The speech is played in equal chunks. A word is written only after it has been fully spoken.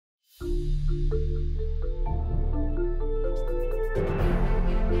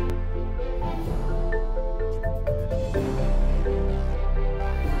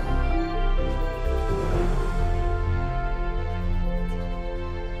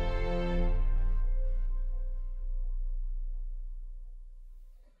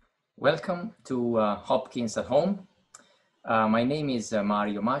Welcome to Hopkins at Home. My name is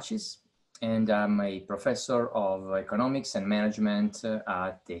Mario Machis, and I'm a professor of economics and management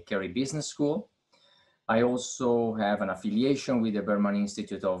at the Carey Business School. I also have an affiliation with the Berman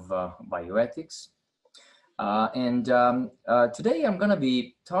Institute of Bioethics. Today I'm going to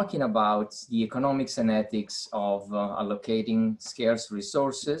be talking about the economics and ethics of allocating scarce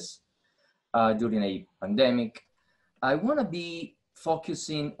resources during a pandemic. I want to be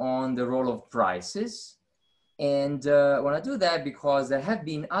focusing on the role of prices. And I want to do that because there have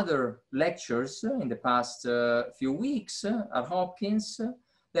been other lectures in the past few weeks at Hopkins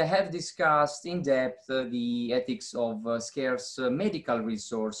that have discussed in depth the ethics of scarce medical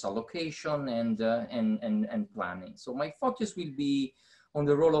resource allocation and planning. So my focus will be on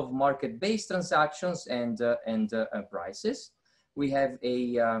the role of market-based transactions and prices. We have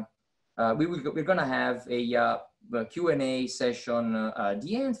a we're going to have a Q&A session at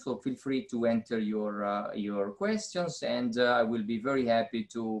the end, so feel free to enter your questions, and I will be very happy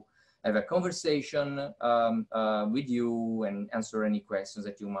to have a conversation with you and answer any questions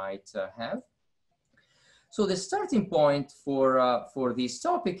that you might have. So the starting point for this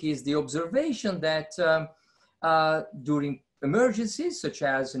topic is the observation that during emergencies such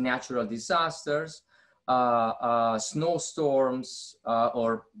as natural disasters, snowstorms,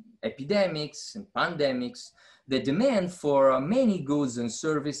 or epidemics and pandemics, the demand for many goods and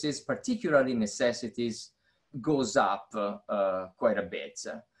services, particularly necessities, goes up quite a bit.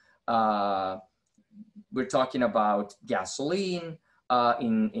 We're talking about gasoline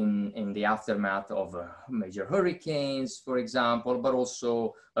in the aftermath of major hurricanes, for example, but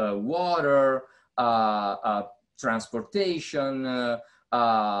also water, transportation,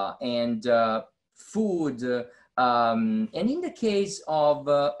 and food. And in the case of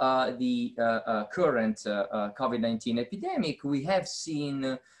the current COVID-19 epidemic, we have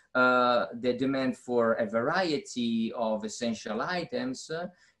seen the demand for a variety of essential items,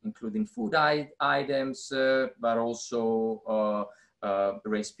 including food items, but also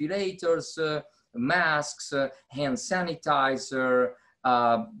respirators, masks, hand sanitizer,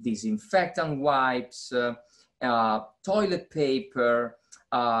 disinfectant wipes, toilet paper,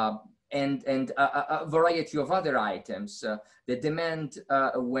 and a variety of other items. The demand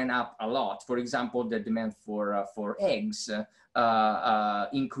went up a lot. For example, the demand for eggs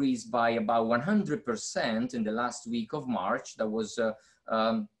increased by about 100% in the last week of March. That was the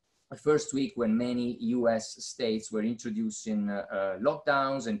first week when many US states were introducing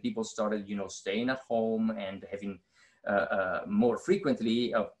lockdowns and people started, staying at home and having more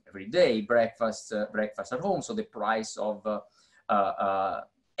frequently every day breakfast at home. So the price of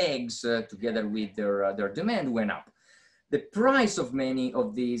eggs together with their demand went up. The price of many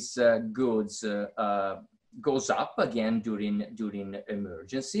of these goods goes up again during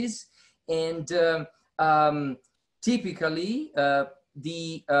emergencies, and typically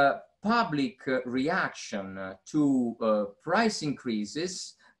the public reaction to price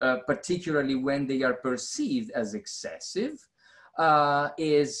increases, particularly when they are perceived as excessive,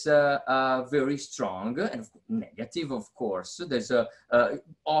 is very strong and negative, of course. There's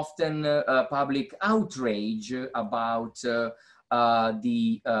often public outrage about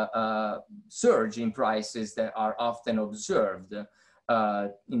the surge in prices that are often observed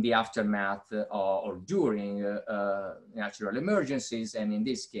in the aftermath or during natural emergencies, and in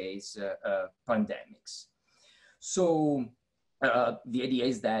this case, pandemics. So the idea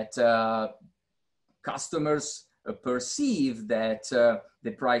is that customers perceive that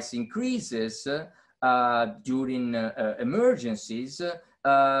the price increases during emergencies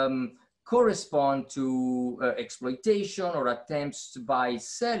correspond to exploitation or attempts by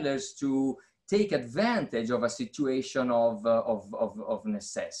sellers to take advantage of a situation of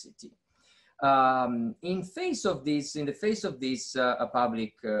necessity. In the face of this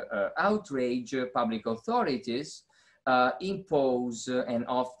public outrage, public authorities impose and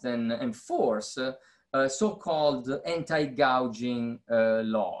often enforce so-called anti-gouging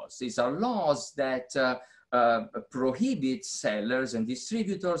laws. These are laws that prohibit sellers and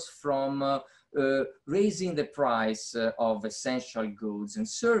distributors from raising the price of essential goods and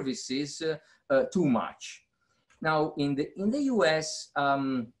services too much. Now, in the US,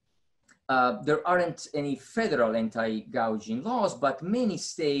 there aren't any federal anti-gouging laws, but many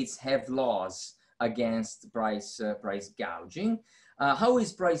states have laws against price gouging. How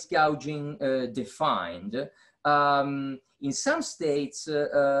is price gouging defined? In some states,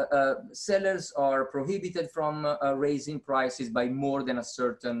 sellers are prohibited from raising prices by more than a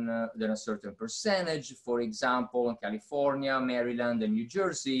certain percentage. For example, in California, Maryland, and New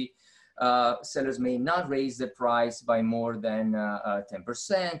Jersey, sellers may not raise the price by more than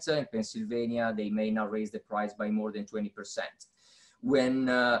 10%. In Pennsylvania, they may not raise the price by more than 20%. When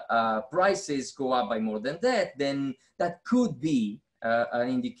prices go up by more than that, then that could be an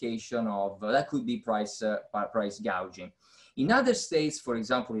indication of, that could be price gouging. In other states, for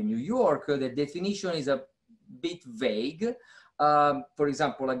example, in New York, the definition is a bit vague. For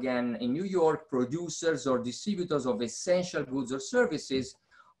example, again, in New York, producers or distributors of essential goods or services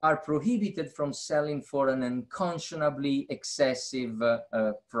are prohibited from selling for an unconscionably excessive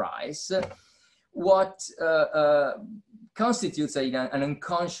price. What constitutes an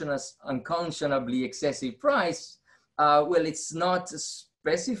unconscionably excessive price? Well, it's not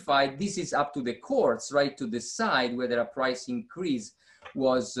specified. This is up to the courts, right, to decide whether a price increase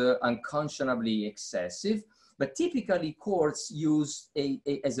was unconscionably excessive. But typically, courts use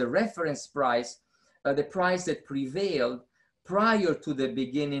as a reference price the price that prevailed prior to the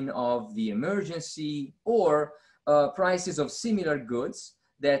beginning of the emergency, or prices of similar goods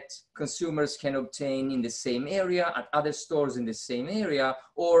that consumers can obtain in the same area, at other stores in the same area,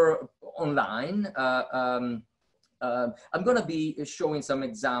 or online. I'm going to be showing some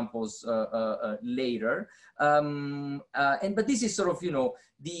examples later. But this is sort of, you know,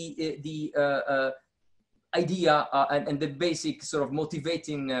 the idea and the basic sort of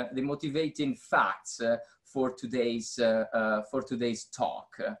motivating, the motivating facts for today's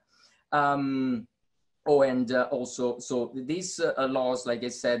talk. Also, so these laws, like I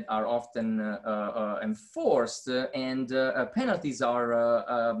said, are often enforced, and penalties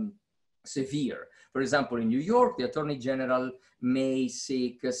are severe. For example, in New York, the Attorney General may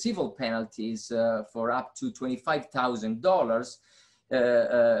seek civil penalties for up to $25,000,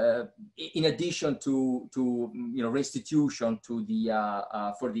 in addition to you know, restitution to the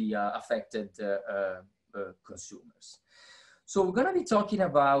for the affected consumers. So we're going to be talking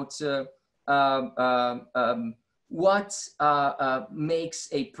about what makes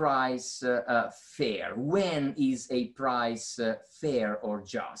a price fair. When is a price fair or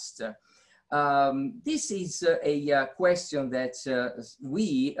just? This is a question that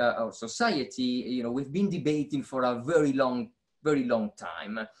we, our society, you know, we've been debating for a very long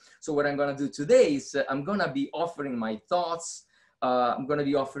time. So what I'm going to do today is I'm going to be offering my thoughts. I'm going to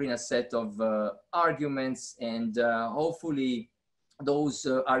be offering a set of arguments, and hopefully those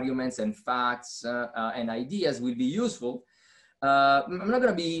arguments and facts and ideas will be useful. I'm not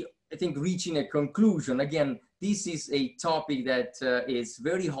going to be, I think, reaching a conclusion. Again, this is a topic that is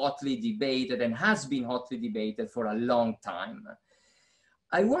very hotly debated and has been hotly debated for a long time.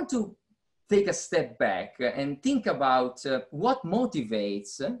 I want to take a step back and think about what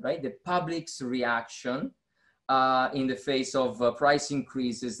motivates, right, the public's reaction in the face of price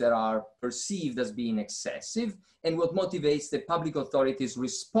increases that are perceived as being excessive, and what motivates the public authorities'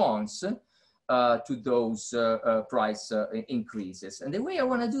 response to those price increases. And the way I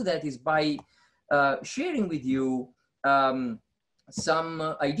want to do that is by sharing with you some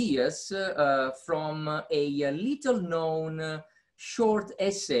ideas from a little known short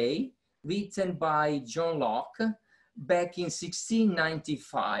essay written by John Locke back in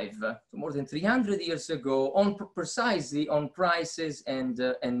 1695, more than 300 years ago, on precisely on prices and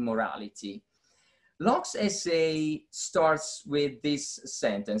morality. Locke's essay starts with this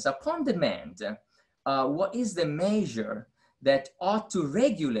sentence: upon demand, what is the measure that ought to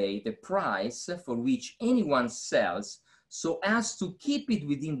regulate the price for which anyone sells so as to keep it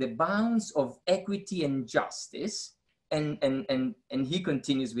within the bounds of equity and justice? And he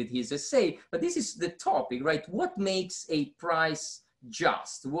continues with his essay, but this is the topic, right? What makes a price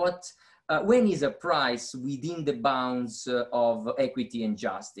just? When is a price within the bounds of equity and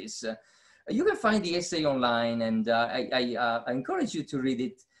justice? You can find the essay online, and I encourage you to read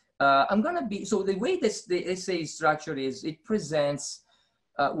it. I'm gonna be, so the way the essay is structured is it presents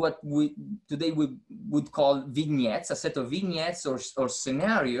what we today would call vignettes, a set of vignettes or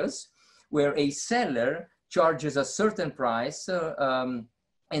scenarios where a seller charges a certain price, and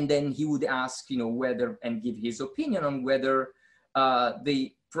then he would ask, you know, whether, and give his opinion on whether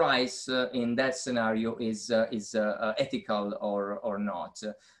the price in that scenario is ethical or not.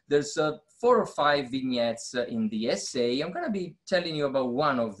 There's 4 or 5 vignettes in the essay. I'm going to be telling you about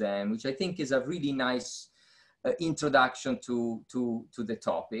one of them, which I think is a really nice introduction to the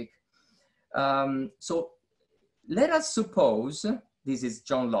topic. So let us suppose, this is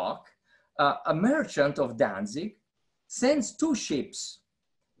John Locke, a merchant of Danzig sends 2 ships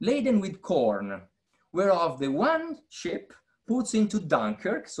laden with corn, whereof the one ship puts into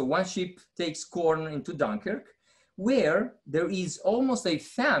Dunkirk. So one ship takes corn into Dunkirk, where there is almost a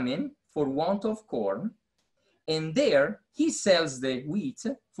famine for want of corn, and there he sells the wheat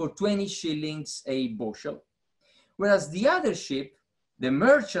for 20 shillings a bushel. Whereas the other ship, the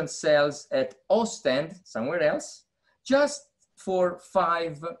merchant sells at Ostend, somewhere else, just for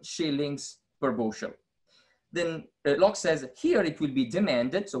 5 shillings per bushel. Then Locke says, here it will be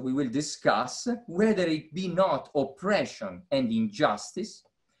demanded, so we will discuss whether it be not oppression and injustice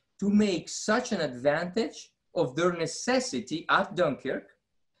to make such an advantage of their necessity at Dunkirk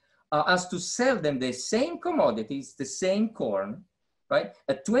as to sell them the same commodities, the same corn, right,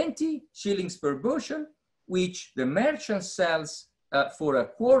 at 20 shillings per bushel, which the merchant sells for a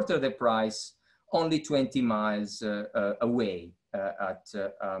quarter the price, only 20 miles away at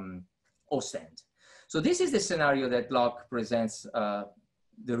Ostend. So this is the scenario that Locke presents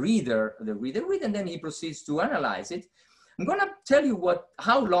the reader with, and then he proceeds to analyze it. I'm going to tell you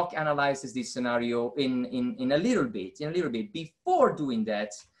how Locke analyzes this scenario in a little bit. Before doing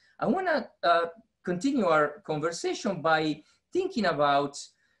that, I want to continue our conversation by thinking about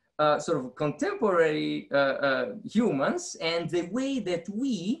sort of contemporary humans and the way that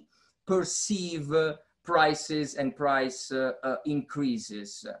we perceive prices and price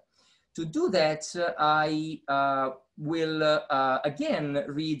increases. To do that, I will again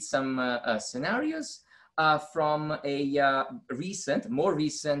read some scenarios from a more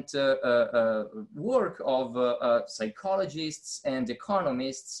recent work of psychologists and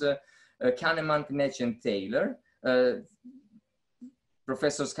economists, Kahneman, Knetch, and Taylor.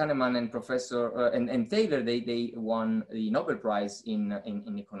 Professors Kahneman and and Taylor, they won the Nobel Prize in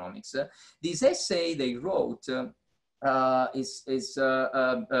economics. This essay they wrote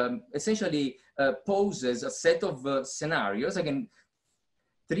essentially poses a set of scenarios, again,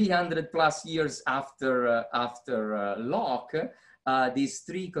 300 plus years after Locke. These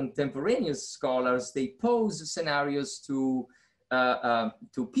 3 contemporaneous scholars, they pose scenarios to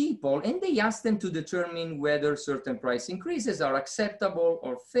people, and they ask them to determine whether certain price increases are acceptable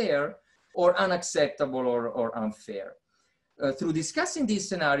or fair, or unacceptable or unfair. Through discussing these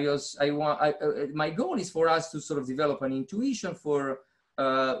scenarios, my goal is for us to sort of develop an intuition for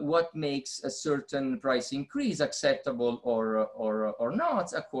what makes a certain price increase acceptable or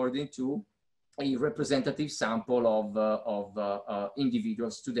not, according to a representative sample of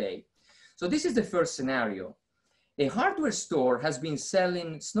individuals today. So this is the first scenario. A hardware store has been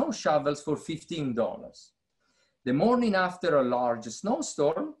selling snow shovels for $15. The morning after a large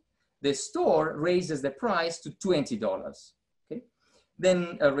snowstorm, the store raises the price to $20. Okay?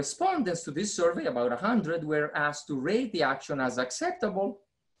 Then respondents to this survey, about 100, were asked to rate the action as acceptable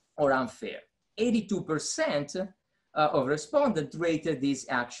or unfair. 82% of respondents rated this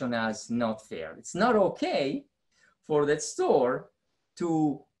action as not fair. It's not okay for that store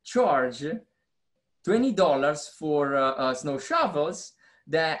to charge $20 for snow shovels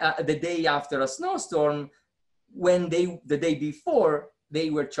the day after a snowstorm, when the day before they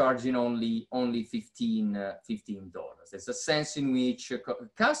were charging only $15. There's a sense in which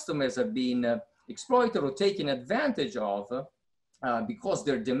customers have been exploited or taken advantage of because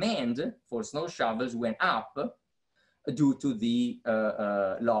their demand for snow shovels went up due to the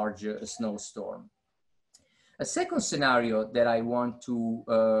large snowstorm. A second scenario that I want to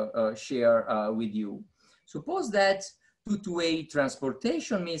share with you. Suppose that due to a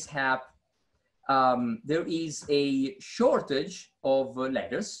transportation mishap, there is a shortage of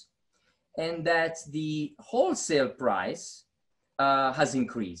lettuce, and that the wholesale price has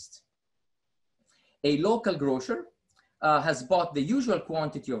increased. A local grocer has bought the usual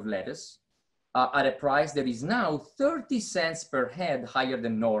quantity of lettuce at a price that is now 30 cents per head higher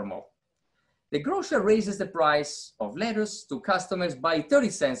than normal. The grocer raises the price of lettuce to customers by 30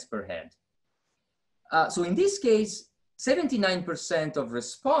 cents per head. So in this case, 79% of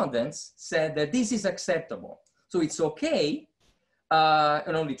respondents said that this is acceptable. So it's okay,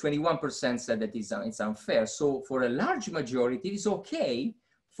 and only 21% said that it's unfair. So for a large majority, it's okay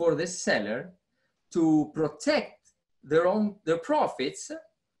for the seller to protect their profits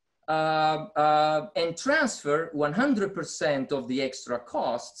and transfer 100% of the extra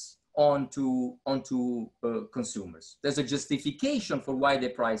costs onto consumers. There's a justification for why the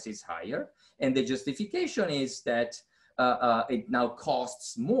price is higher, and the justification is that it now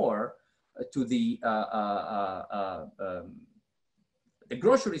costs more to the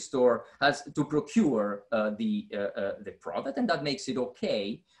grocery store has to procure the product, and that makes it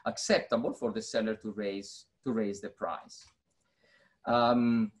okay, acceptable for the seller to raise the price.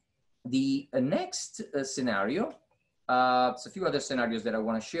 The next scenario. So a few other scenarios that I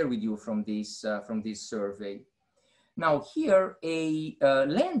want to share with you from this survey. Now here, a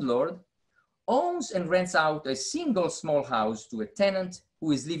landlord owns and rents out a single small house to a tenant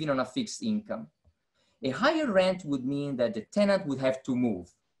who is living on a fixed income. A higher rent would mean that the tenant would have to move.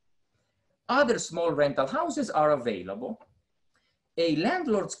 Other small rental houses are available. A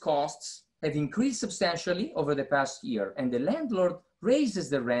landlord's costs have increased substantially over the past year, and the landlord raises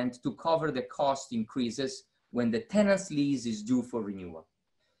the rent to cover the cost increases when the tenant's lease is due for renewal.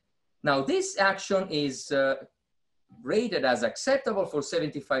 Now, this action is rated as acceptable for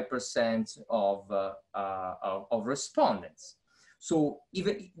 75% of respondents. So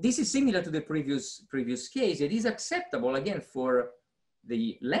even this is similar to the previous case. It is acceptable, again, for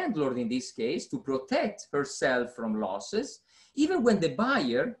the landlord in this case to protect herself from losses, even when the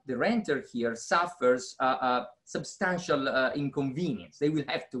buyer, the renter here, suffers a substantial inconvenience. They will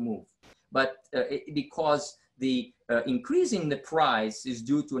have to move. But because the increase in the price is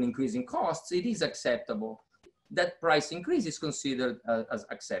due to an increase in costs, it is acceptable. That price increase is considered as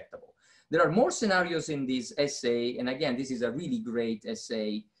acceptable. There are more scenarios in this essay, and again, this is a really great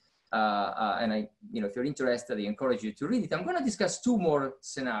essay. And if you're interested, I encourage you to read it. I'm going to discuss two more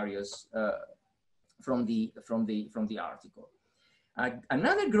scenarios from the article.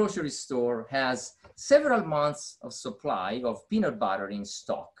 Another grocery store has several months of supply of peanut butter in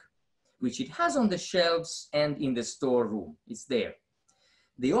stock, which it has on the shelves and in the storeroom. It's there.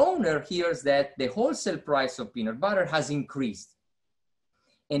 The owner hears that the wholesale price of peanut butter has increased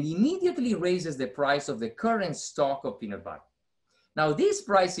and immediately raises the price of the current stock of peanut butter. Now, this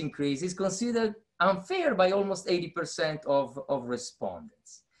price increase is considered unfair by almost 80% of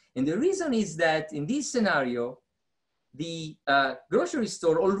respondents. And the reason is that in this scenario, the grocery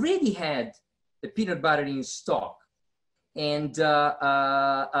store already had the peanut butter in stock. And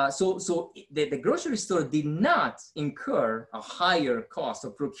so the grocery store did not incur a higher cost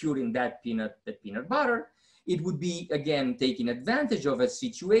of procuring that peanut butter. It would be, again, taking advantage of a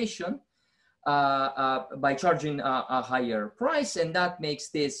situation by charging a higher price, and that makes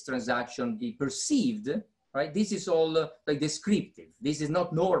this transaction be perceived, right? This is all like descriptive. This is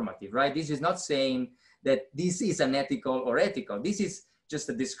not normative, right? This is not saying that this is unethical or ethical. This is just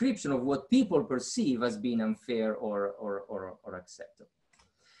a description of what people perceive as being unfair or acceptable.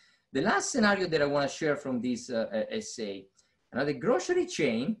 The last scenario that I want to share from this essay, the grocery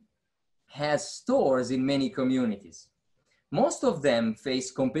chain has stores in many communities. Most of them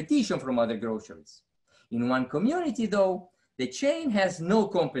face competition from other groceries. In one community, though, the chain has no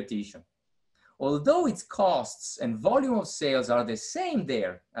competition. Although its costs and volume of sales are the same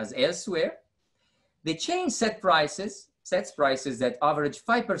there as elsewhere, the chain sets prices that average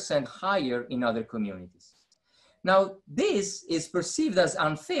 5% higher in other communities. Now, this is perceived as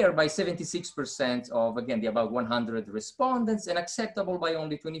unfair by 76% of, again, the about 100 respondents, and acceptable by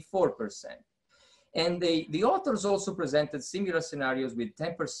only 24%. And the authors also presented similar scenarios with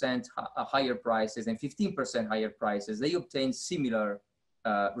 10% higher prices and 15% higher prices. They obtained similar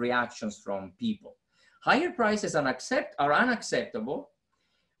reactions from people. Higher prices are unacceptable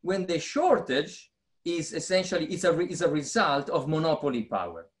when the shortage is essentially, is a result of monopoly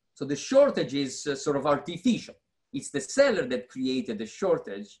power. So the shortage is sort of artificial. It's the seller that created the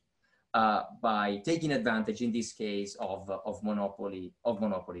shortage by taking advantage, in this case, of monopoly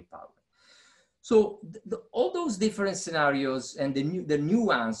power. So all those different scenarios and the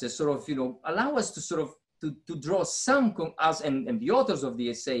nuances sort of, allow us to sort of to draw some, and the authors of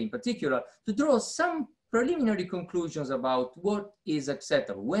the essay in particular, to draw some preliminary conclusions about what is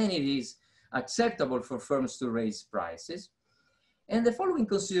acceptable, when it is acceptable for firms to raise prices. And the following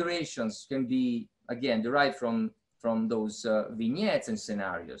considerations can be, again, derived from those vignettes and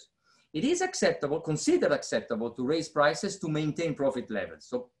scenarios. It is acceptable, considered acceptable, to raise prices to maintain profit levels.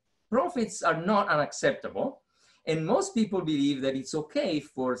 So profits are not unacceptable, and most people believe that it's okay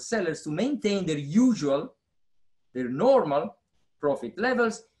for sellers to maintain their normal profit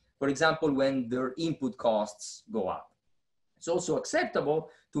levels, for example, when their input costs go up. It's also acceptable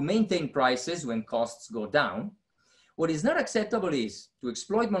to maintain prices when costs go down. What is not acceptable is to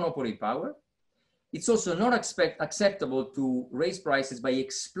exploit monopoly power. It's also not acceptable to raise prices by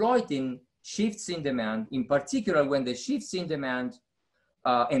exploiting shifts in demand, in particular when the shifts in demand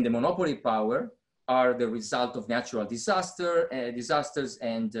and the monopoly power are the result of natural disasters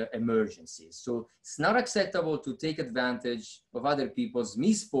and emergencies. So it's not acceptable to take advantage of other people's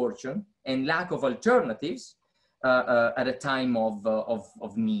misfortune and lack of alternatives at a time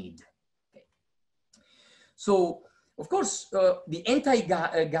of need. Okay. So, of course, the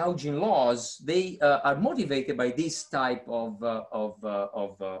anti-gouging laws, they are motivated by this type of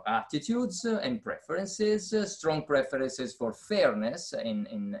attitudes and preferences, strong preferences for fairness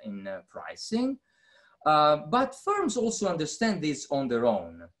in pricing. But firms also understand this on their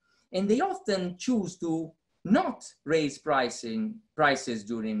own, and they often choose to not raise prices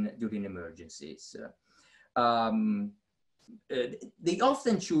during emergencies. um, they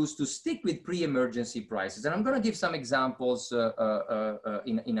often choose to stick with pre-emergency prices. And I'm going to give some examples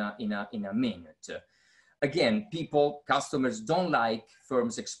in a minute. Again, customers don't like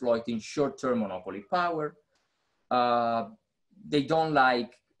firms exploiting short-term monopoly power. They don't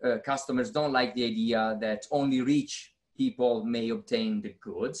like, customers don't like the idea that only rich people may obtain the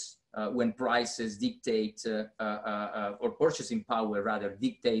goods when prices dictate, or purchasing power rather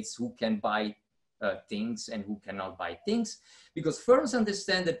dictates who can buy things and who cannot buy things, because firms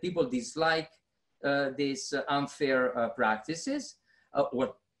understand that people dislike these unfair practices,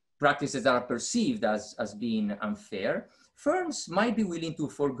 or practices that are perceived as being unfair. Firms might be willing to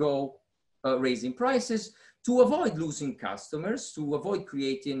forego raising prices to avoid losing customers, to avoid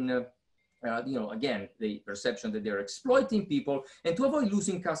creating again, the perception that they're exploiting people, and to avoid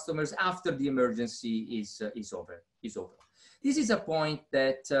losing customers after the emergency is over. This is a point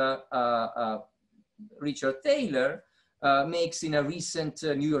that Richard Taylor makes in a recent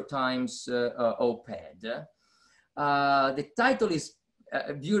New York Times op-ed. The title is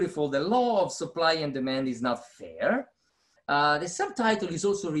beautiful. The law of supply and demand is not fair. The subtitle is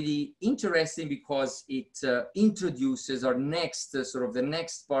also really interesting because it introduces our next the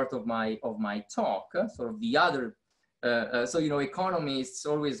next part of my talk, sort of the other. So economists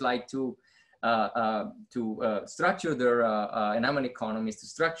always like to structure their and I'm an economist, to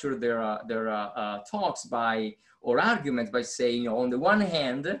structure their talks or arguments by saying, on the one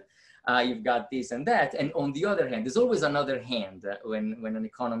hand, you've got this and that, and on the other hand, there's always another hand when an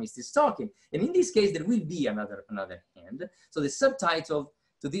economist is talking. And in this case, there will be another hand. So the subtitle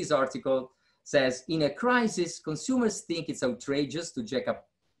to this article says, in a crisis, consumers think it's outrageous to jack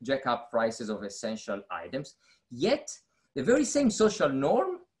up prices of essential items, yet the very same social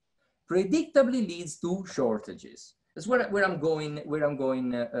norm predictably leads to shortages. That's where I'm going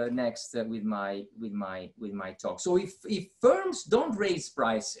next with my talk. So if firms don't raise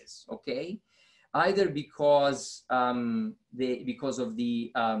prices, okay, either because of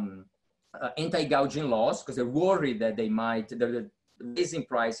the anti-gouging laws, because they're worried that the raising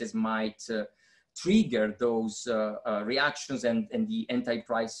prices might trigger those reactions, and the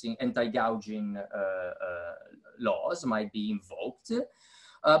anti-gouging laws might be invoked.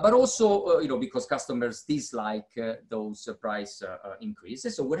 But also, because customers dislike those price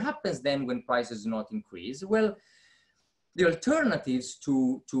increases. So what happens then when prices do not increase? Well, the alternatives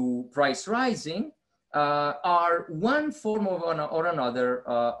to price rising are one form or another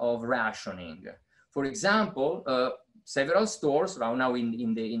of rationing. For example, several stores now during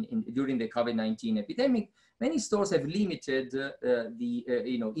the COVID-19 epidemic, many stores have limited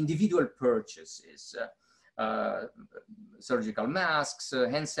the individual purchases. Surgical masks,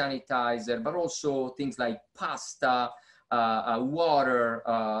 hand sanitizer, but also things like pasta, water,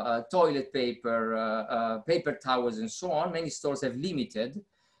 toilet paper, paper towels, and so on. Many stores have limited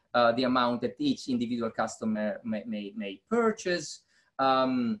the amount that each individual customer may purchase,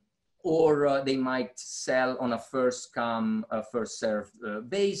 or they might sell on a first come, first served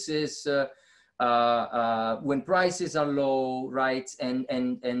basis. When prices are low, right, and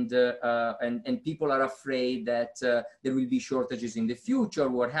people are afraid that there will be shortages in the future,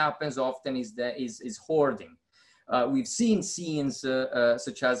 what happens often is hoarding. We've seen scenes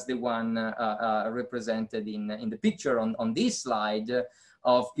such as the one represented in the picture on this slide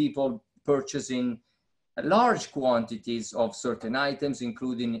of people purchasing large quantities of certain items,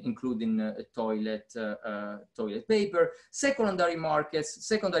 including toilet paper. Secondary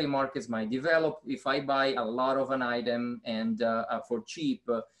markets might develop. If I buy a lot of an item and for cheap,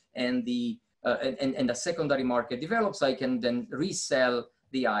 and a secondary market develops, I can then resell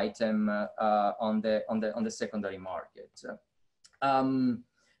the item on the secondary market.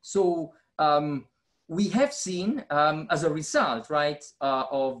 We have seen, as a result, right,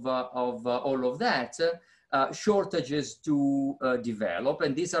 of all of that, shortages to develop,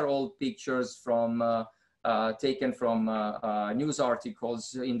 and these are all pictures from taken from news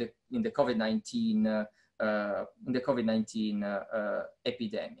articles in the COVID-19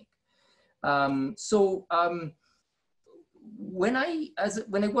 epidemic. When I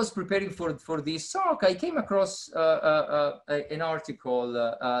was preparing for this talk, I came across an article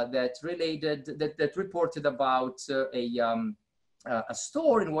that reported about a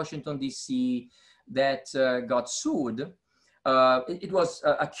store in Washington, D.C. that got sued. It was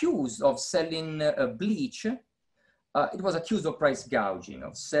accused of selling bleach. It was accused of price gouging,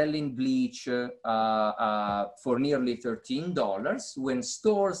 of selling bleach for nearly $13, when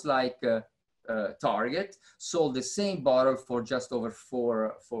stores like Target sold the same bottle for just over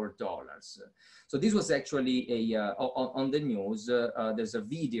 $4. So this was actually on the news. There's a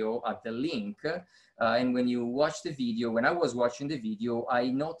video at the link And when you watch the video, when I was watching the video,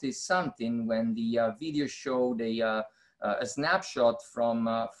 I noticed something when the video showed a snapshot from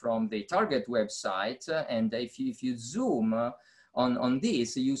the Target website. And if you zoom on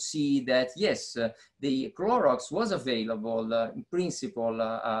this, you see that, yes, the Clorox was available in principle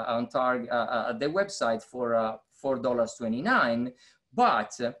on Target at the website for $4.29,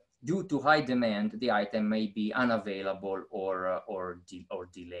 but due to high demand, the item may be unavailable or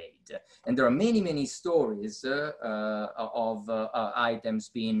delayed. And there are many stories of items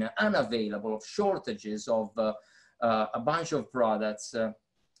being unavailable, of shortages of a bunch of products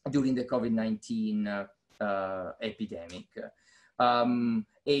during the COVID-19 epidemic.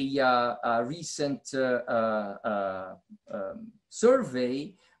 A recent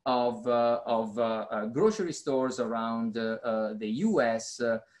survey of grocery stores around the US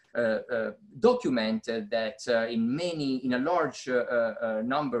documented that in a large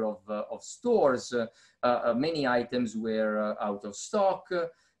number of stores, many items were out of stock.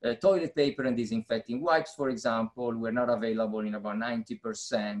 Toilet paper and disinfecting wipes, for example, were not available in about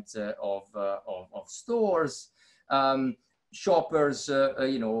 90% of stores. Shoppers,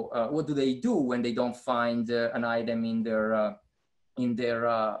 what do they do when they don't find an item in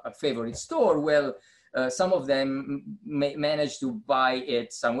their favorite store? Well, some of them manage to buy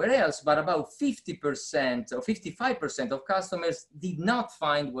it somewhere else, but about 50% or 55% of customers did not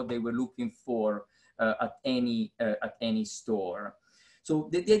find what they were looking for at any store. So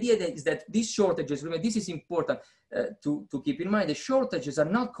the idea is that these shortages, remember, this is important to keep in mind, the shortages are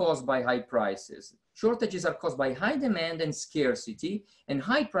not caused by high prices. Shortages are caused by high demand and scarcity, and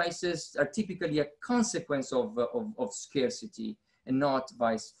high prices are typically a consequence of scarcity and not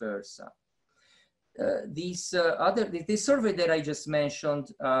vice versa. This survey that I just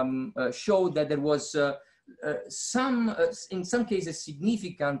mentioned showed that there was in some cases,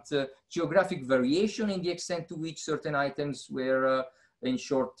 significant geographic variation in the extent to which certain items were in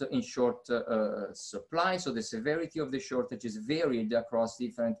short supply. So the severity of the shortages varied across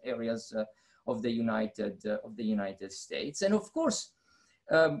different areas of the United States. And of course,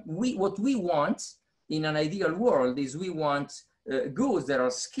 what we want in an ideal world is we want goods that are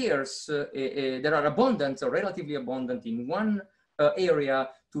scarce, that are abundant or relatively abundant in one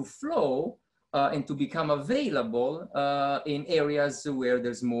area to flow and to become available in areas where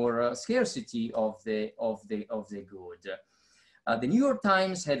there's more scarcity of the good. The New York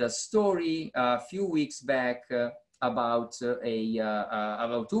Times had a story a few weeks back about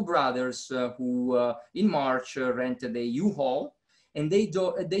two brothers who in March rented a U-Haul, and they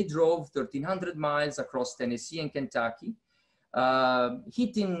drove 1,300 miles across Tennessee and Kentucky,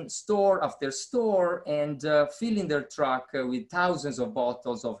 hitting store after store and filling their truck with thousands of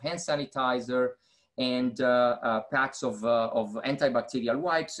bottles of hand sanitizer and packs of antibacterial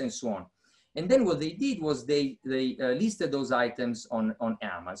wipes and so on. And then what they did was they listed those items on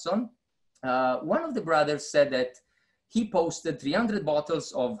Amazon. One of the brothers said that he posted 300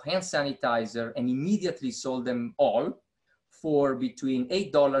 bottles of hand sanitizer and immediately sold them all for between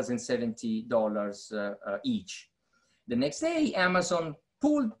 $8 and $70 each. The next day, Amazon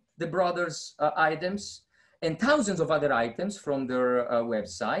pulled the brothers' items and thousands of other items from their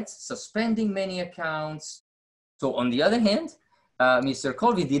websites, suspending many accounts. So on the other hand, Mr.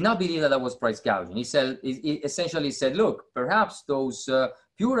 Colvin did not believe that was price gouging. He essentially said, look, perhaps those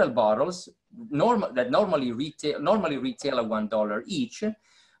Purell bottles that normally retail at $1 each,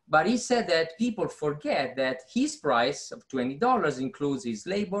 but he said that people forget that his price of $20 includes his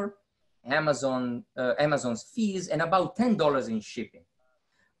labor, Amazon's fees, and about $10 in shipping.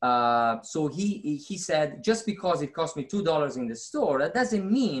 So he said, just because it cost me $2 in the store, that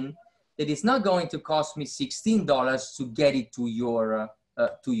doesn't mean that it's not going to cost me $16 to get it to your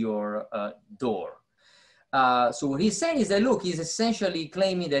door. So what he's saying is that, look, he's essentially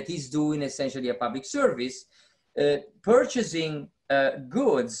claiming that he's doing essentially a public service, purchasing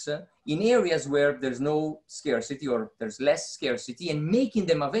goods in areas where there's no scarcity or there's less scarcity and making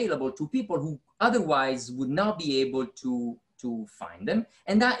them available to people who otherwise would not be able to find them.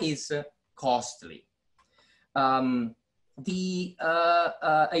 And that is costly. The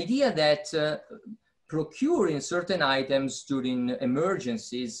idea that procuring certain items during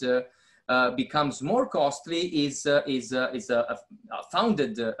emergencies becomes more costly is a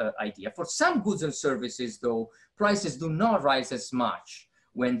founded idea. For some goods and services, though, prices do not rise as much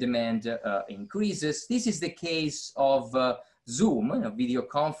when demand increases. This is the case of Zoom, video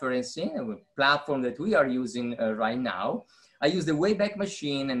conferencing, a platform that we are using right now. I used the Wayback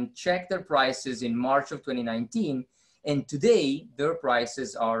Machine and checked their prices in March of 2019. And today, their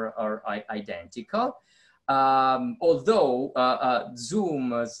prices are identical. Although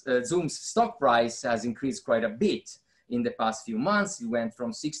Zoom's stock price has increased quite a bit in the past few months. It went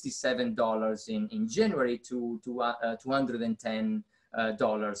from $67 in January to $210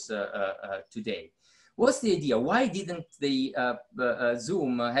 today. What's the idea? Why didn't the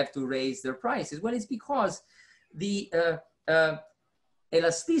Zoom have to raise their prices? Well, it's because the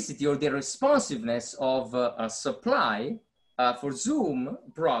elasticity or the responsiveness of supply for Zoom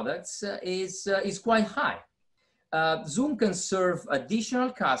products is quite high. Zoom can serve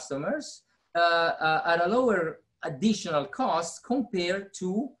additional customers at a lower additional cost compared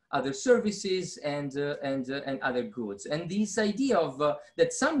to other services and other goods. And this idea of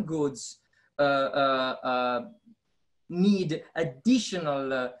that some goods need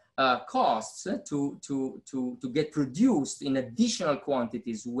additional costs to get produced in additional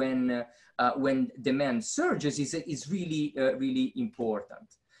quantities when demand surges is really really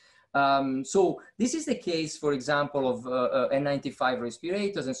important. So this is the case, for example, of N95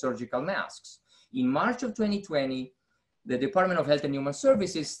 respirators and surgical masks. In March of 2020, the Department of Health and Human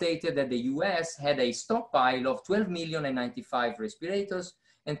Services stated that the US had a stockpile of 12 million N95 respirators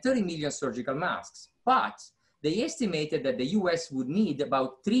and 30 million surgical masks. But they estimated that the US would need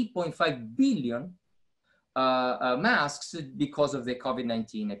about 3.5 billion masks because of the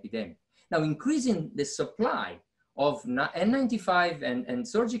COVID-19 epidemic. Now, increasing the supply of N95 and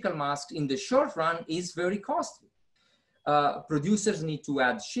surgical masks in the short run is very costly. Producers need to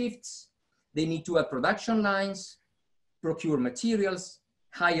add shifts, they need to add production lines, procure materials,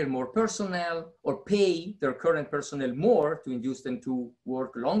 hire more personnel, or pay their current personnel more to induce them to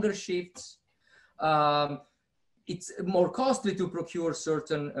work longer shifts. It's more costly to procure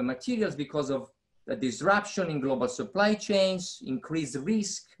certain materials because of the disruption in global supply chains, increased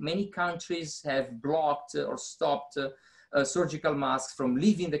risk. Many countries have blocked or stopped surgical masks from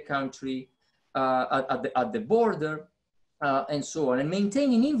leaving the country at the border, and so on. And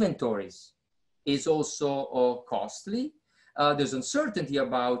maintaining inventories is also costly. There's uncertainty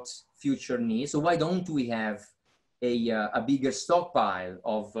about future needs. So why don't we have a bigger stockpile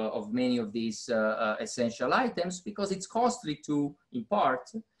of many of these essential items? Because it's costly to, in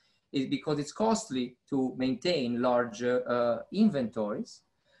part, because it's costly to maintain large inventories.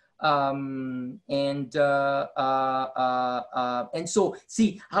 And so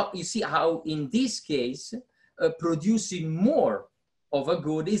you see how in this case, producing more of a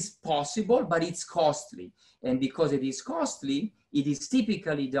good is possible, but it's costly. And because it is costly, it is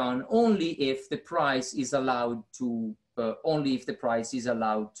typically done only if the price is allowed to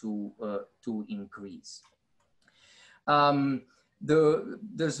increase.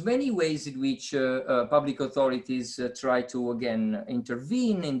 There's many ways in which public authorities try to again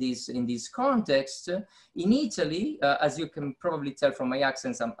intervene in this context. In Italy, as you can probably tell from my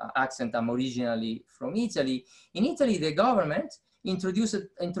accent, I'm originally from Italy. In Italy, the government introduced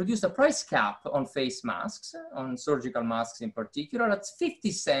a price cap on face masks, on surgical masks in particular. That's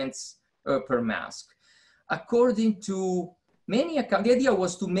 50 cents per mask. According to many accounts, the idea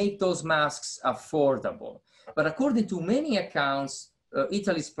was to make those masks affordable. But according to many accounts,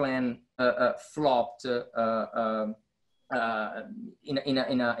 Italy's plan flopped in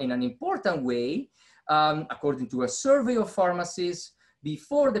an important way. According to a survey of pharmacies,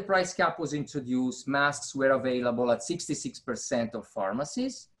 before the price cap was introduced, masks were available at 66% of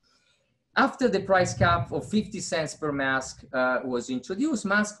pharmacies. After the price cap of 50 cents per mask was introduced,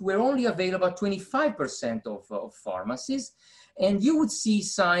 masks were only available at 25% of pharmacies. And you would see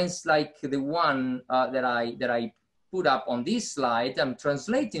signs like the one that I put up on this slide. I'm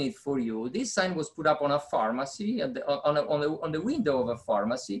translating it for you. This sign was put up on a pharmacy, on the window of a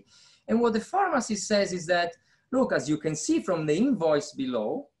pharmacy. And what the pharmacy says is that, look, as you can see from the invoice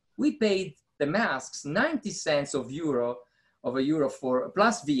below, we paid the masks 90 cents of a euro for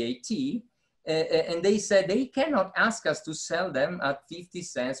plus VAT. And they said they cannot ask us to sell them at 50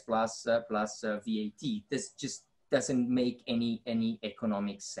 cents plus VAT. This just doesn't make any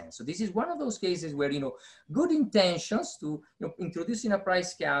economic sense. So this is one of those cases where, good intentions to introducing a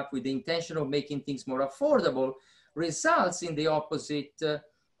price cap with the intention of making things more affordable results in the opposite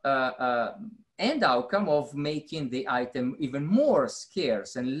end outcome of making the item even more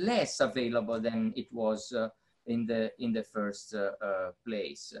scarce and less available than it was in the first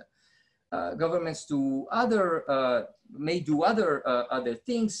place. Governments may do other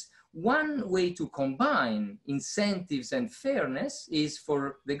things. One way to combine incentives and fairness is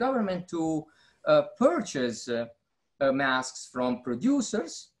for the government to purchase masks from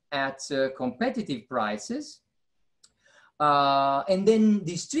producers at competitive prices and then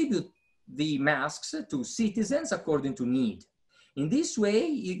distribute the masks to citizens according to need. In this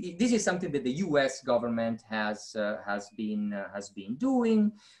way, this is something that the U.S. government has been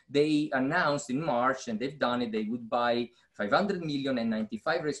doing. They announced in March, and they've done it. They would buy 500 million and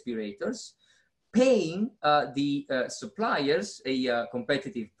 95 respirators, paying the suppliers a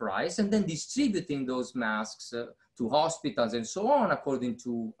competitive price, and then distributing those masks to hospitals and so on according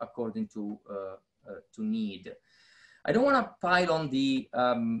to need. I don't want to pile on the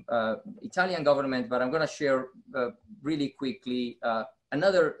Italian government, but I'm going to share really quickly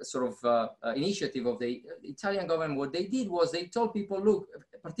another sort of initiative of the Italian government. What they did was they told people, look,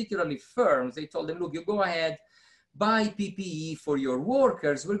 particularly firms, they told them, look, you go ahead, buy PPE for your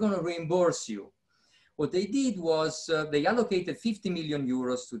workers, we're going to reimburse you. What they did was they allocated 50 million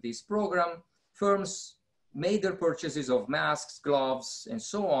euros to this program. Firms made their purchases of masks, gloves, and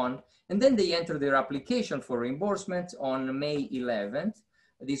so on. And then they entered their application for reimbursement on May 11th.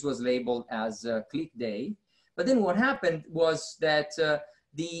 This was labeled as click day. But then what happened was that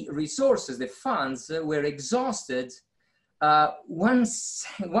the resources, the funds were exhausted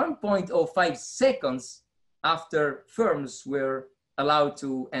 1.05 seconds after firms were allowed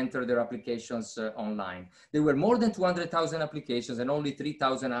to enter their applications online. There were more than 200,000 applications and only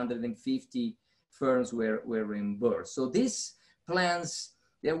 3,150 firms were reimbursed. So these plans,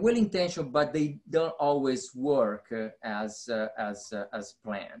 they're well-intentioned, but they don't always work as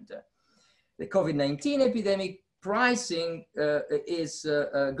planned. The COVID-19 epidemic pricing is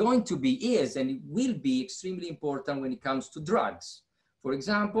going to be, and it will be extremely important when it comes to drugs. For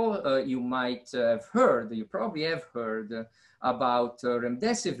example, you might have heard, you probably have heard about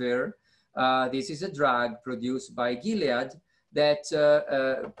remdesivir. This is a drug produced by Gilead that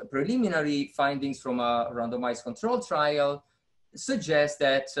preliminary findings from a randomized control trial suggest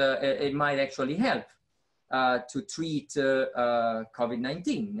that it might actually help to treat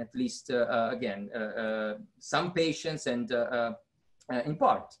COVID-19, at least, again, some patients and in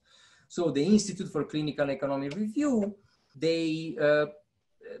part. So the Institute for Clinical Economic Review, they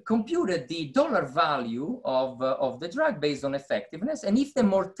computed the dollar value of the drug based on effectiveness. And if the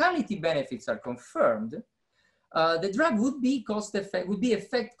mortality benefits are confirmed, the drug would be cost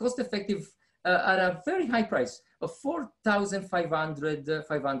effective at a very high price of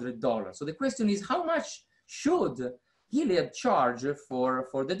 $4,500. So the question is, how much should Gilead charge for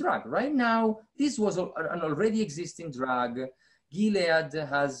the drug? Right now, this was an already existing drug. Gilead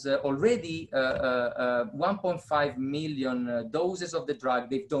has already 1.5 million doses of the drug.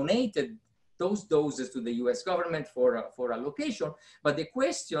 They've donated those doses to the US government for allocation. But the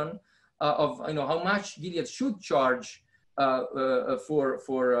question of how much Gilead should charge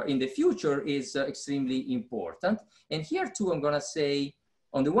for in the future is extremely important. And here too, I'm going to say,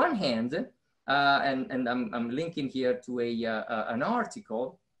 on the one hand, and I'm linking here to an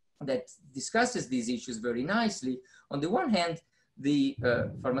article that discusses these issues very nicely. On the one hand, the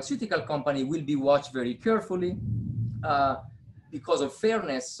pharmaceutical company will be watched very carefully because of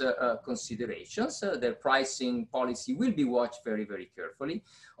fairness considerations. Their pricing policy will be watched very, very carefully.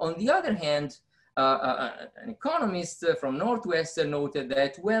 On the other hand, an economist from Northwestern noted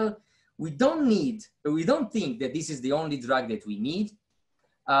that, well, we don't think that this is the only drug that we need.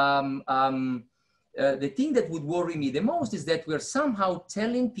 The thing that would worry me the most is that we're somehow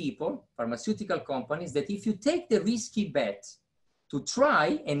telling people, pharmaceutical companies, that if you take the risky bet to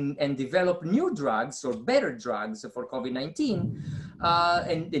try and develop new drugs or better drugs for COVID-19,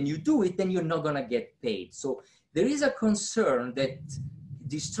 and you do it, then you're not going to get paid. So there is a concern that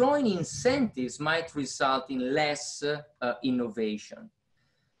destroying incentives might result in less innovation.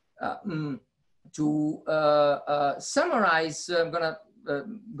 To summarize, I'm going to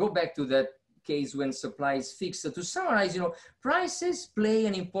go back to that case when supply is fixed. So to summarize, prices play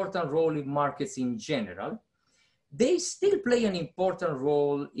an important role in markets in general. They still play an important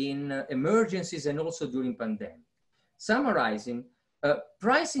role in emergencies and also during pandemic. Summarizing,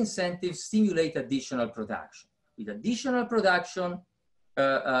 price incentives stimulate additional production. With additional production,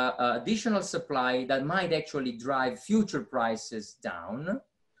 additional supply that might actually drive future prices down,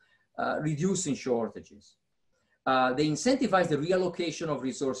 reducing shortages. They incentivize the reallocation of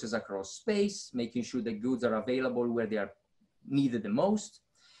resources across space, making sure that goods are available where they are needed the most.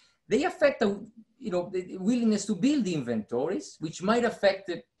 They affect the willingness to build inventories, which might affect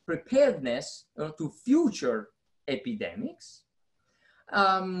the preparedness to future epidemics.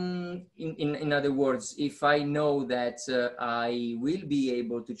 In other words, if I know that I will be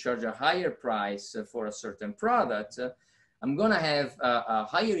able to charge a higher price for a certain product, I'm going to have a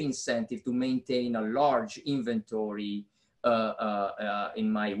higher incentive to maintain a large inventory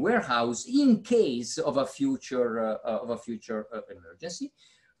in my warehouse in case of a future emergency.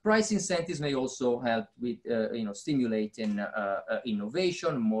 price incentives may also help with, stimulating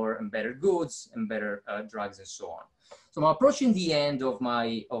innovation, more and better goods and better drugs and so on. So I'm approaching the end of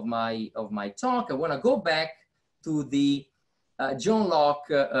my talk. I want to go back to the John Locke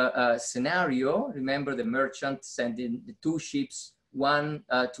scenario. Remember the merchant sending the two ships, one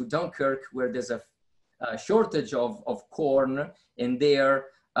to Dunkirk, where there's a shortage of corn, and there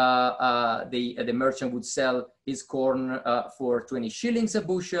the merchant would sell his corn for 20 shillings a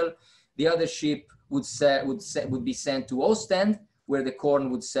bushel. The other ship would be sent to Ostend, where the corn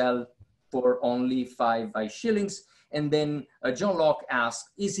would sell for only 5 shillings. And then John Locke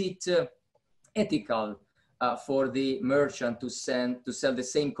asked, is it ethical for the merchant to sell the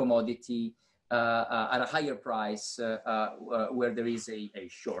same commodity at a higher price where there is a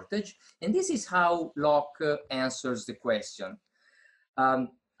shortage? And this is how Locke answers the question.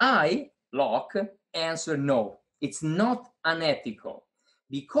 Locke, answer no. It's not unethical,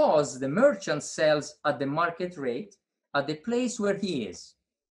 because the merchant sells at the market rate at the place where he is,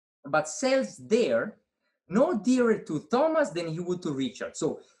 but sells there no dearer to Thomas than he would to Richard.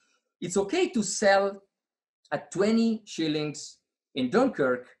 So it's okay to sell at 20 shillings in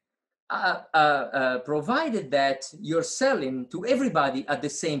Dunkirk, provided that you're selling to everybody at the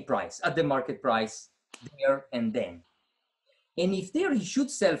same price, at the market price there and then. And if there he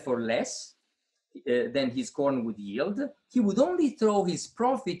should sell for less than his corn would yield, he would only throw his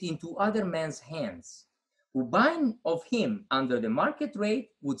profit into other men's hands, who buying of him under the market rate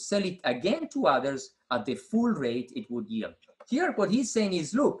would sell it again to others at the full rate it would yield. Here what he's saying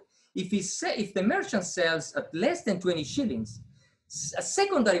is, look, if the merchant sells at less than 20 shillings, a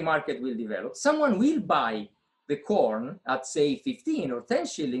secondary market will develop. Someone will buy the corn at, say, 15 or 10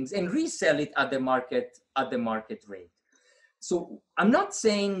 shillings and resell it at the market rate. So I'm not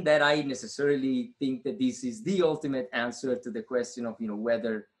saying that I necessarily think that this is the ultimate answer to the question of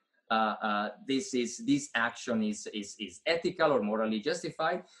whether this action is ethical or morally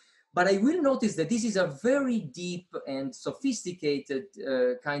justified. But I will notice that this is a very deep and sophisticated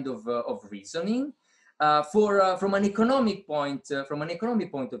kind of reasoning from an economic point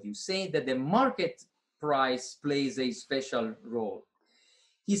of view, saying that the market price plays a special role.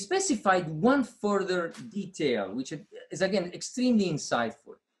 He specified one further detail, which is again extremely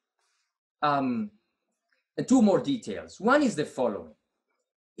insightful. And two more details. One is the following: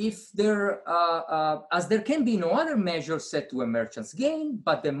 if there, as there can be no other measure set to a merchant's gain,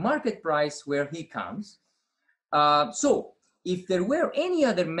 but the market price where he comes. So if there were any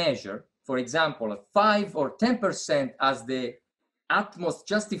other measure, for example, 5 or 10% as the utmost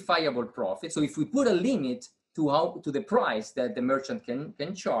justifiable profit. So if we put a limit to the price that the merchant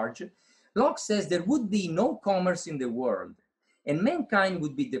can charge, Locke says there would be no commerce in the world, and mankind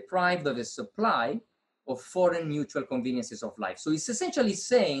would be deprived of a supply of foreign mutual conveniences of life. So it's essentially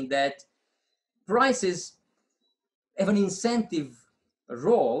saying that prices have an incentive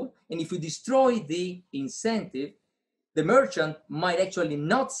role, and if we destroy the incentive, the merchant might actually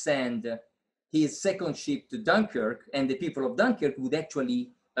not send his second ship to Dunkirk, and the people of Dunkirk would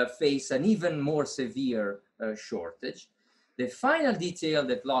actually face an even more severe shortage. The final detail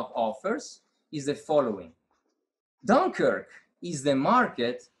that Locke offers is the following: Dunkirk is the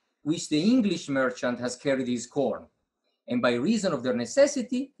market which the English merchant has carried his corn, and by reason of their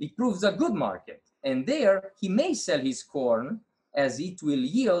necessity, it proves a good market, and there he may sell his corn as it will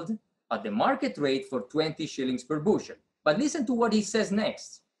yield at the market rate for 20 shillings per bushel. But listen to what he says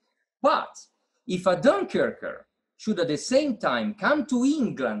next. But if a Dunkirker should at the same time come to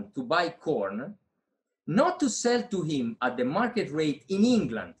England to buy corn, not to sell to him at the market rate in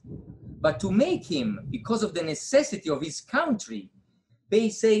England, but to make him, because of the necessity of his country, pay,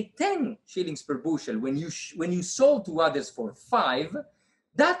 say, 10 shillings per bushel when you sold to others for 5,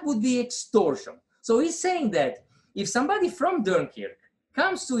 that would be extortion. So he's saying that if somebody from Dunkirk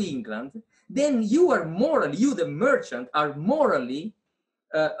comes to England, then you, the merchant, are morally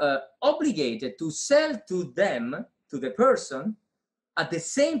obligated to sell to them, to the person, at the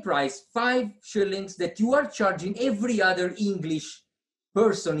same price, 5 shillings, that you are charging every other English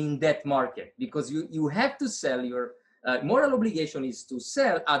person in that market, because you have to sell. Your moral obligation is to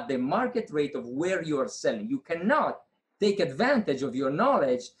sell at the market rate of where you are selling. You cannot take advantage of your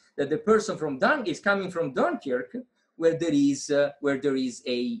knowledge that the person is coming from Dunkirk, where there is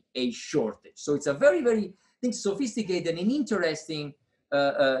a shortage. So it's a very, very, I think, sophisticated and interesting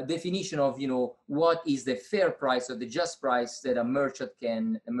definition of what is the fair price or the just price that a merchant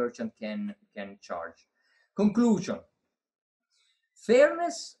can charge. Conclusion: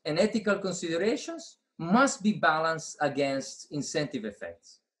 fairness and ethical considerations must be balanced against incentive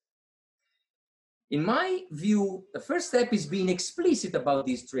effects. In my view, the first step is being explicit about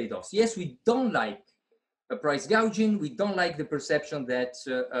these trade-offs. Yes, we don't like price gouging. We don't like the perception that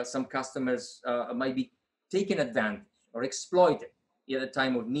some customers might be taken advantage or exploited at a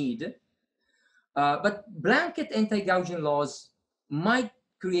time of need. But blanket anti-gouging laws might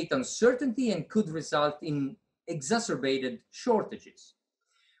create uncertainty and could result in exacerbated shortages.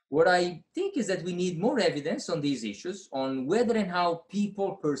 What I think is that we need more evidence on these issues, on whether and how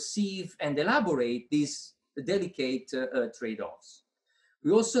people perceive and elaborate these delicate trade-offs.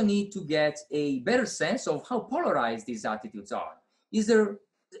 We also need to get a better sense of how polarized these attitudes are. Is there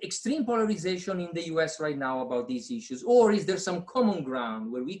extreme polarization in the US right now about these issues, or is there some common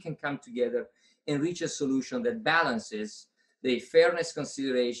ground where we can come together and reach a solution that balances the fairness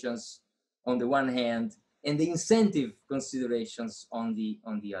considerations on the one hand and the incentive considerations on the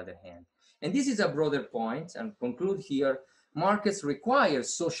other hand? And this is a broader point, and conclude here. Markets require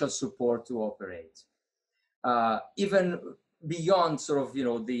social support to operate, even beyond sort of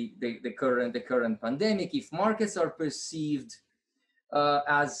the current pandemic. If markets are perceived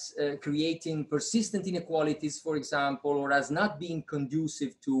as creating persistent inequalities, for example, or as not being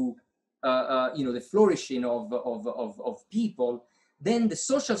conducive to the flourishing of people, then the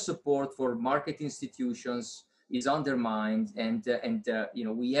social support for market institutions is undermined, and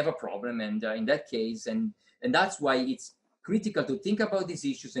we have a problem. And in that case, and that's why it's critical to think about these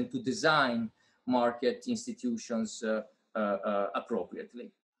issues and to design market institutions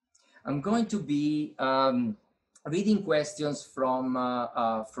appropriately. I'm going to be reading questions from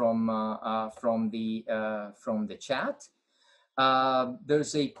the chat.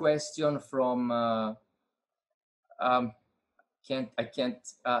 There's a question from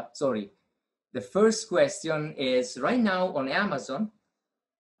sorry. The first question is, right now on Amazon,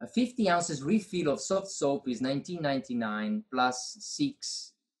 a 50 ounces refill of soft soap is $19.99 plus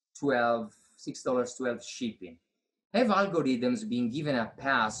 $6.12 shipping. Have algorithms been given a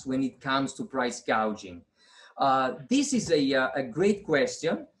pass when it comes to price gouging? This is a great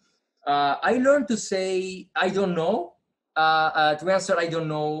question. I learned to say, I don't know. To answer, I don't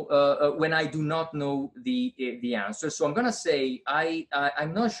know when I do not know the answer. So I'm gonna say,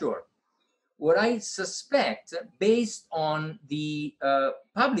 I'm not sure. What I suspect, based on the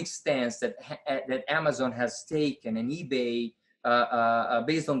public stance that Amazon has taken, and eBay,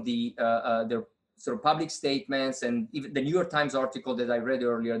 based on their sort of public statements, and even the New York Times article that I read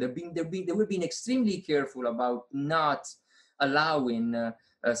earlier, they were being extremely careful about not allowing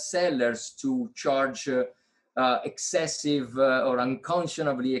sellers to charge excessive or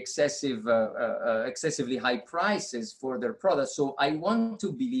unconscionably excessively high prices for their products. So I want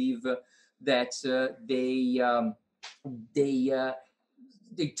to believe that they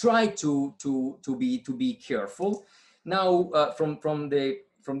try to be careful. Now, from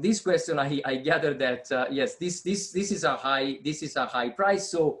this question, I gather that yes, this is a high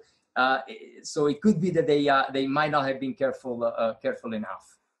price. So it could be that they might not have been careful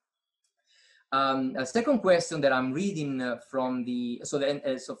enough. A second question that I'm reading from the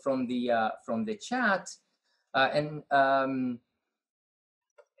chat,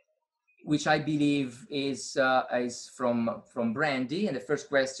 which I believe is from Brandy, and the first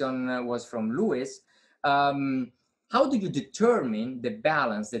question was from Louis. How do you determine the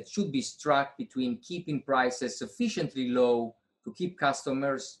balance that should be struck between keeping prices sufficiently low to keep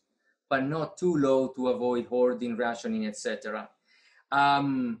customers, but not too low to avoid hoarding, rationing, etc.?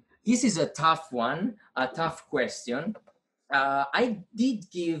 This is a tough one, a tough question. I did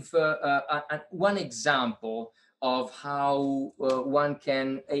give one example of how one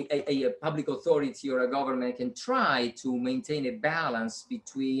can, a public authority or a government can try to maintain a balance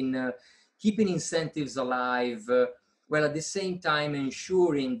between keeping incentives alive, while at the same time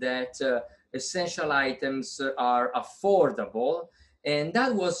ensuring that essential items are affordable. And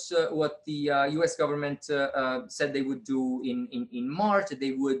that was what the US government said they would do in March.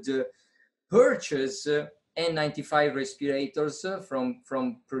 They would purchase N95 respirators from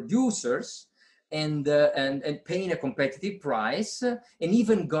producers, and paying a competitive price, and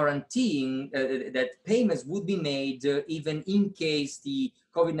even guaranteeing that payments would be made even in case the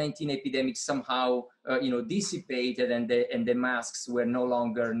COVID-19 epidemic somehow dissipated and the masks were no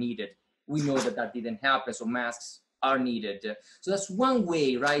longer needed. We know that didn't happen, so masks are needed. So that's one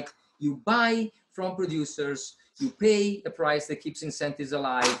way, right? You buy from producers, you pay a price that keeps incentives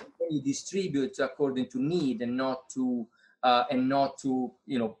alive, and you distribute according to need and not to per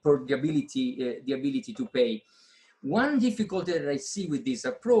the ability to pay. One difficulty that I see with this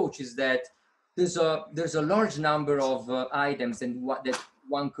approach is that there's a large number of items and that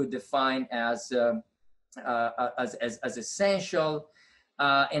one could define as essential,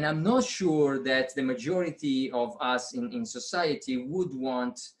 And I'm not sure that the majority of us in society would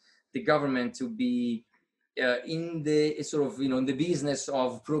want the government to be in the sort of, in the business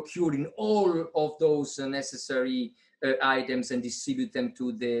of procuring all of those necessary items and distribute them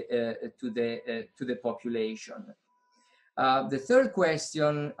to the population. The third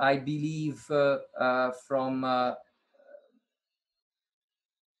question, I believe, from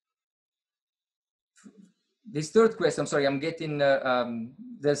this third question, I'm sorry, I'm getting,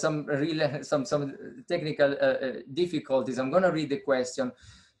 there's some real, some technical difficulties. I'm going to read the question.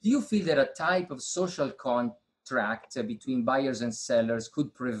 Do you feel that a type of social contract between buyers and sellers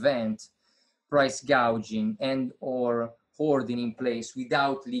could prevent price gouging and or hoarding in place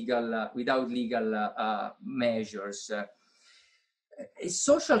without legal measures? A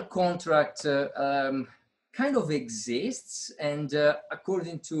social contract kind of exists, and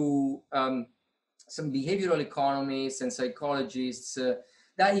according to some behavioral economists and psychologists,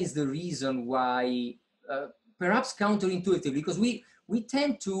 that is the reason why, perhaps counterintuitive, because we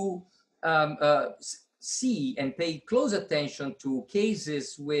tend to see and pay close attention to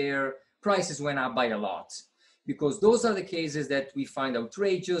cases where prices went up by a lot, because those are the cases that we find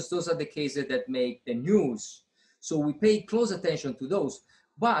outrageous. Those are the cases that make the news. So we pay close attention to those.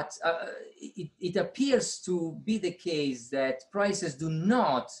 But it appears to be the case that prices do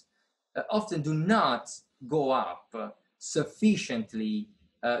not, often do not go up sufficiently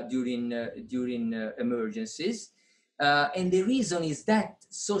during emergencies. And the reason is that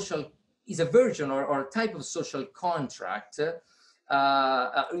is a version or type of social contract,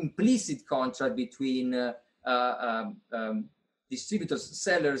 implicit contract between distributors,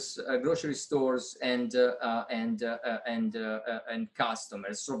 sellers, grocery stores, and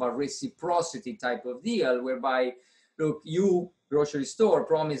customers. Sort of a reciprocity type of deal, whereby, look, you grocery store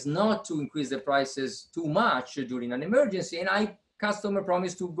promise not to increase the prices too much during an emergency, and I, customer,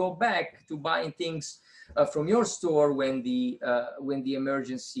 promise to go back to buying things from your store when the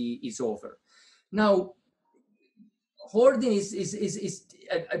emergency is over. Now, hoarding is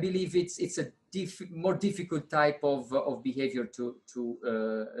I believe it's a more difficult type of behavior to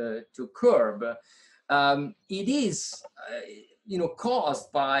curb. It is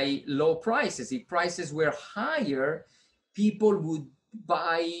caused by low prices. If prices were higher, people would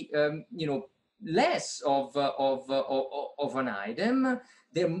buy less of an item.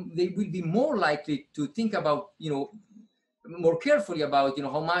 They will be more likely to think about more carefully about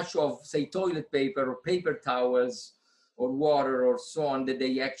how much of, say, toilet paper or paper towels or water or so on that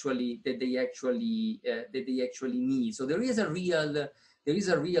they actually need. So there is a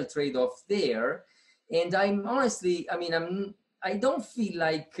real trade-off there. And I'm honestly, I don't feel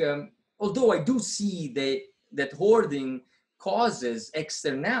like, although I do see that hoarding causes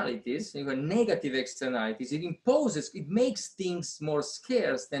externalities, negative externalities, it makes things more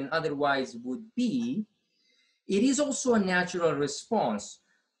scarce than otherwise would be. It is also a natural response.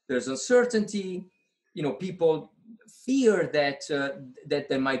 There's uncertainty, people fear that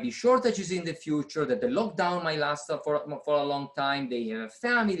there might be shortages in the future, that the lockdown might last for a long time. They have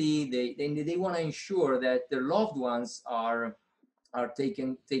family, they want to ensure that their loved ones are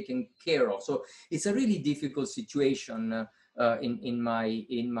taken care of. So it's a really difficult situation in my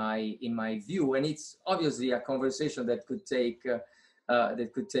view, and it's obviously a conversation that could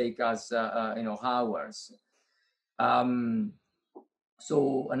take us hours.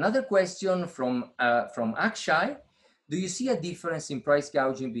 So another question from Akshay: do you see a difference in price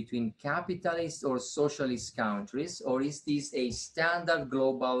gouging between capitalist or socialist countries, or is this a standard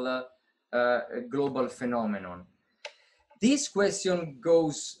global phenomenon? This question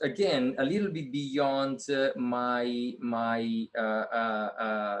goes again a little bit beyond the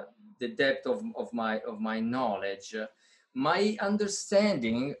depth of my knowledge. My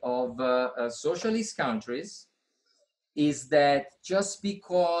understanding of socialist countries is that just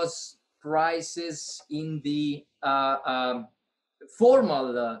because prices in the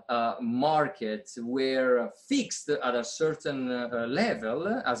formal market were fixed at a certain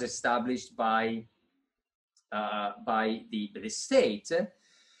level, as established by the state,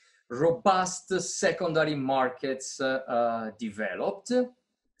 robust secondary markets developed,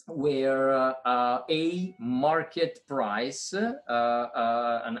 where a market price,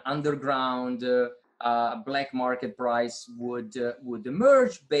 an underground black market price would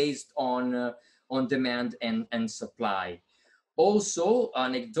emerge based on demand and supply. Also,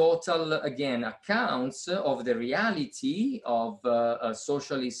 anecdotal, again, accounts of the reality of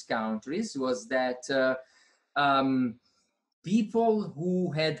socialist countries was that people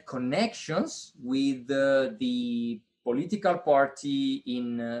who had connections with the political party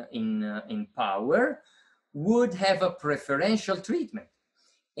in power would have a preferential treatment.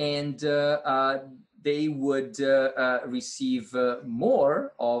 and they would receive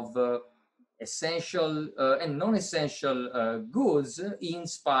more of essential and non-essential goods, in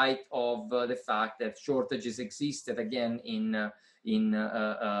spite of the fact that shortages existed again in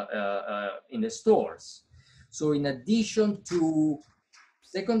the stores. So in addition to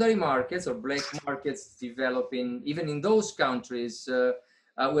secondary markets or black markets developing even in those countries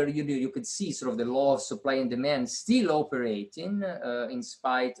where you could see sort of the law of supply and demand still operating in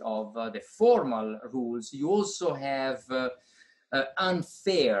spite of the formal rules, you also have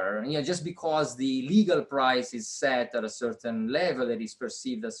unfair, just because the legal price is set at a certain level that is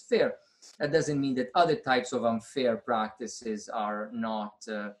perceived as fair, that doesn't mean that other types of unfair practices are not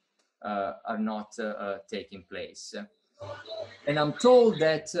taking place. And I'm told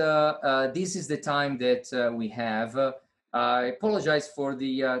that this is the time that we have. I apologize for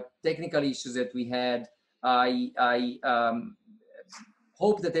the technical issues that we had. I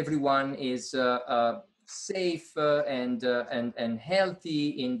hope that everyone is safe and healthy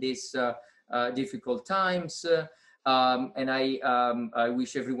in these difficult times. And I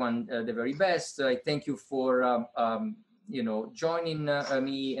wish everyone the very best. I thank you for joining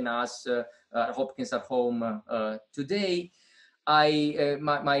me and us Hopkins at Home today.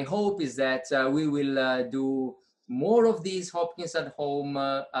 My hope is that we will do more of these Hopkins at Home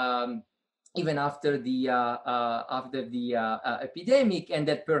even after the epidemic, and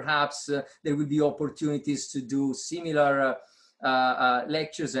that perhaps there will be opportunities to do similar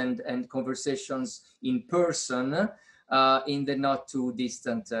lectures and conversations in person in the not too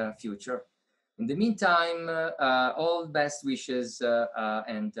distant future. In the meantime, all best wishes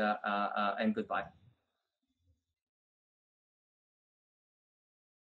and goodbye.